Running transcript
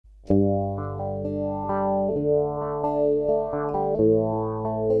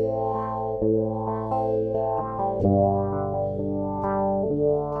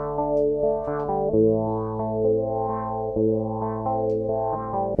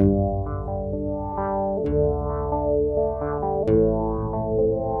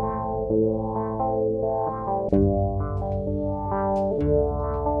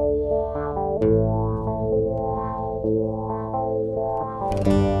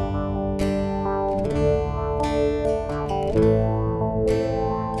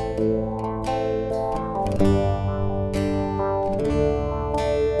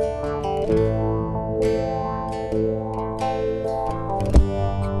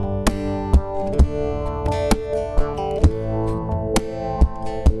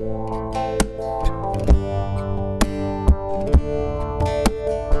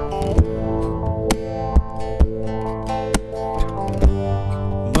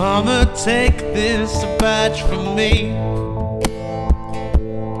Mama, take this badge from me,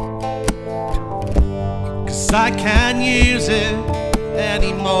 'cause I can't use it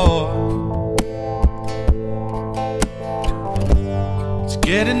anymore. It's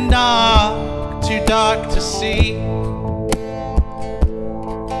getting dark, too dark to see.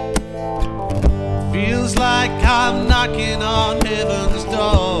 Feels like I'm knocking on heaven's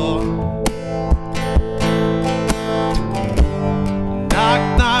door. Knock,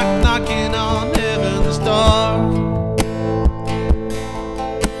 knock, knocking on heaven's door.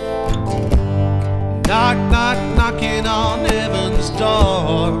 Knock, knock, knocking on heaven's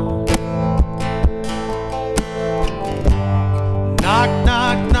door. Knock,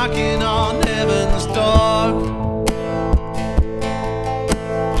 knock, knocking on heaven's door.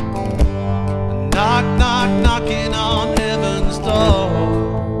 Knock, knock, knocking on heaven's door.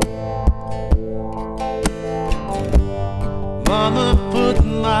 Mama, put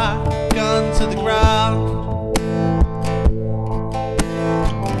my gun to the ground,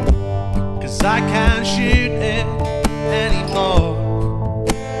 'cause I can't shoot it anymore.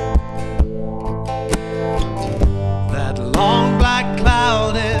 That long black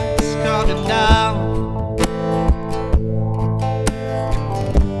cloud is coming down.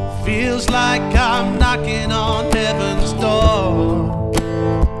 Feels like I'm knocking on heaven's door.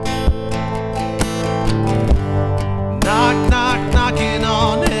 Knock, knock, knocking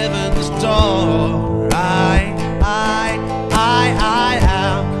on heaven's door. I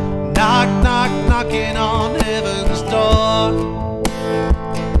am knock, knock, knocking on heaven's door.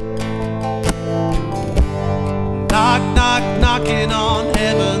 Knock, knock, knocking on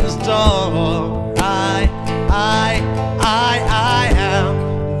heaven's door. I am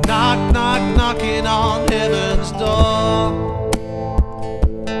knock, knock, knocking on heaven's door.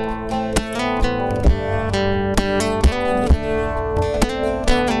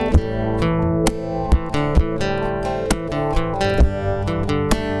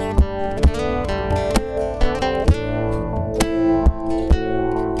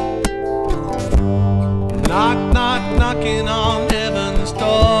 Knock, knock, knocking on heaven's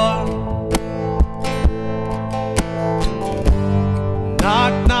door.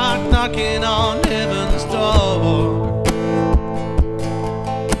 Knock, knock, knocking on heaven's door.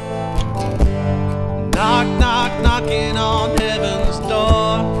 Knock, knock, knocking on heaven's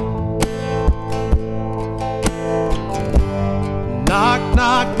door. Knock,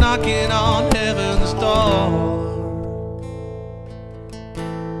 knock, knocking on